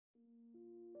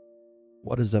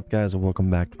What is up, guys, and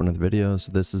welcome back to another video.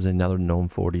 So this is another GNOME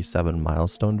 47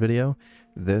 milestone video.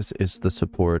 This is the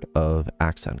support of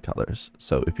accent colors.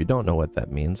 So if you don't know what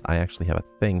that means, I actually have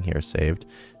a thing here saved.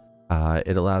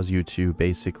 It allows you to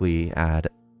basically add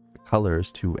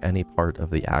colors to any part of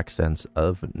the accents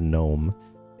of GNOME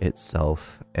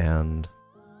itself, and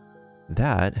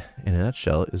that, in a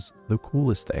nutshell, is the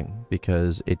coolest thing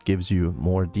because it gives you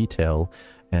more detail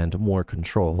and more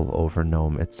control over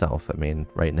GNOME itself. I mean,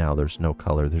 right now there's no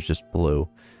color, there's just blue.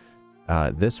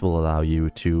 This will allow you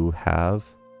to have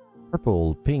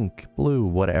purple, pink, blue,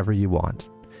 whatever you want.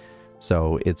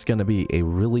 So it's going to be a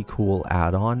really cool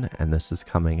add-on, and this is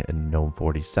coming in GNOME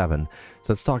 47.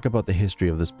 So let's talk about the history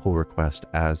of this pull request,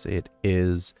 as it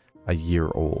is a year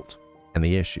old, and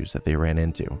the issues that they ran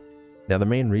into. Now, the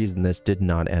main reason this did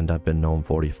not end up in GNOME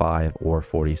 45 or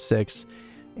 46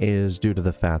 is due to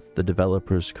the fact that the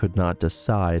developers could not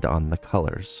decide on the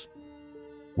colors,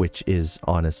 which is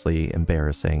honestly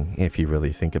embarrassing if you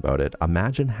really think about it.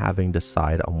 Imagine having to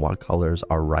decide on what colors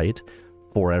are right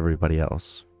for everybody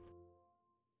else.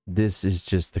 This is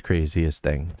just the craziest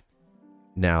thing.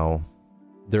 Now,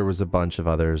 there was a bunch of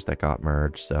others that got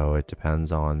merged, so it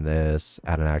depends on this,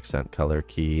 add an accent color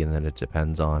key, and then it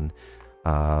depends on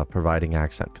providing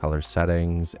accent color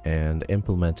settings and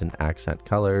implement an accent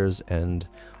colors and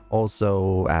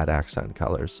also add accent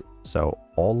colors. So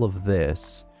all of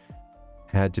this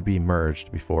had to be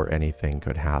merged before anything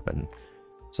could happen.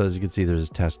 So as you can see, there's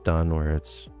a test done where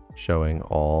it's showing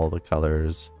all the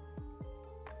colors.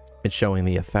 It's showing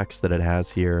the effects that it has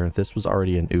here. This was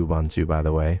already in Ubuntu, by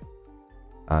the way.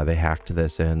 They hacked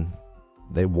this in.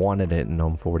 They wanted it in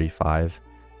GNOME 45.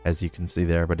 As you can see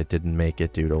there, but it didn't make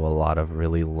it due to a lot of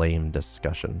really lame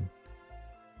discussion.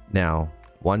 Now,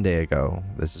 one day ago,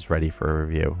 this is ready for a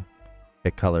review.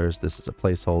 Pick colors, this is a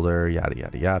placeholder, yada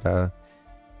yada yada.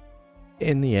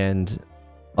 In the end,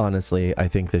 honestly, I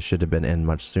think this should have been in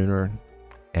much sooner,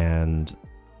 and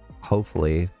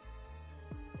hopefully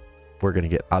we're going to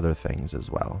get other things as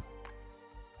well.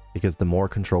 Because the more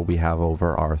control we have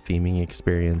over our theming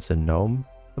experience in GNOME,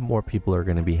 the more people are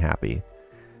going to be happy.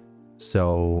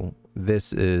 So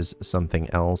this is something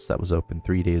else that was open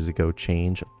 3 days ago.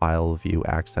 Change file view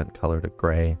accent color to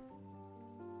gray.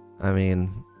 I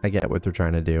mean, I get what they're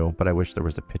trying to do, but I wish there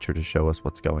was a picture to show us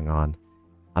what's going on.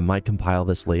 I might compile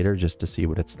this later just to see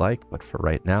what it's like, but for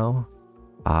right now,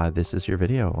 this is your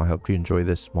video. I hope you enjoy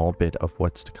this small bit of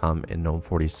what's to come in GNOME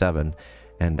 47.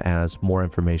 And as more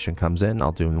information comes in,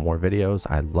 I'll do more videos.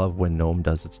 I love when GNOME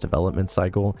does its development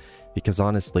cycle, because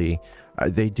honestly,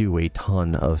 they do a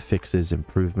ton of fixes,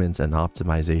 improvements, and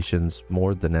optimizations,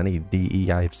 more than any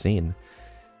DE I've seen.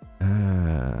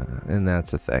 And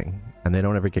that's a thing. And they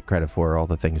don't ever get credit for all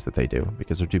the things that they do,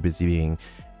 because they're too busy being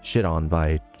shit on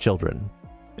by children.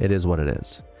 It is what it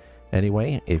is.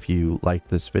 Anyway, if you liked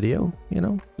this video, you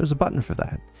know, there's a button for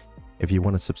that. If you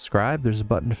want to subscribe, there's a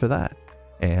button for that.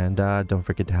 And don't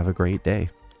forget to have a great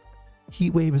day.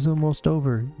 Heatwave is almost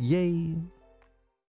over. Yay!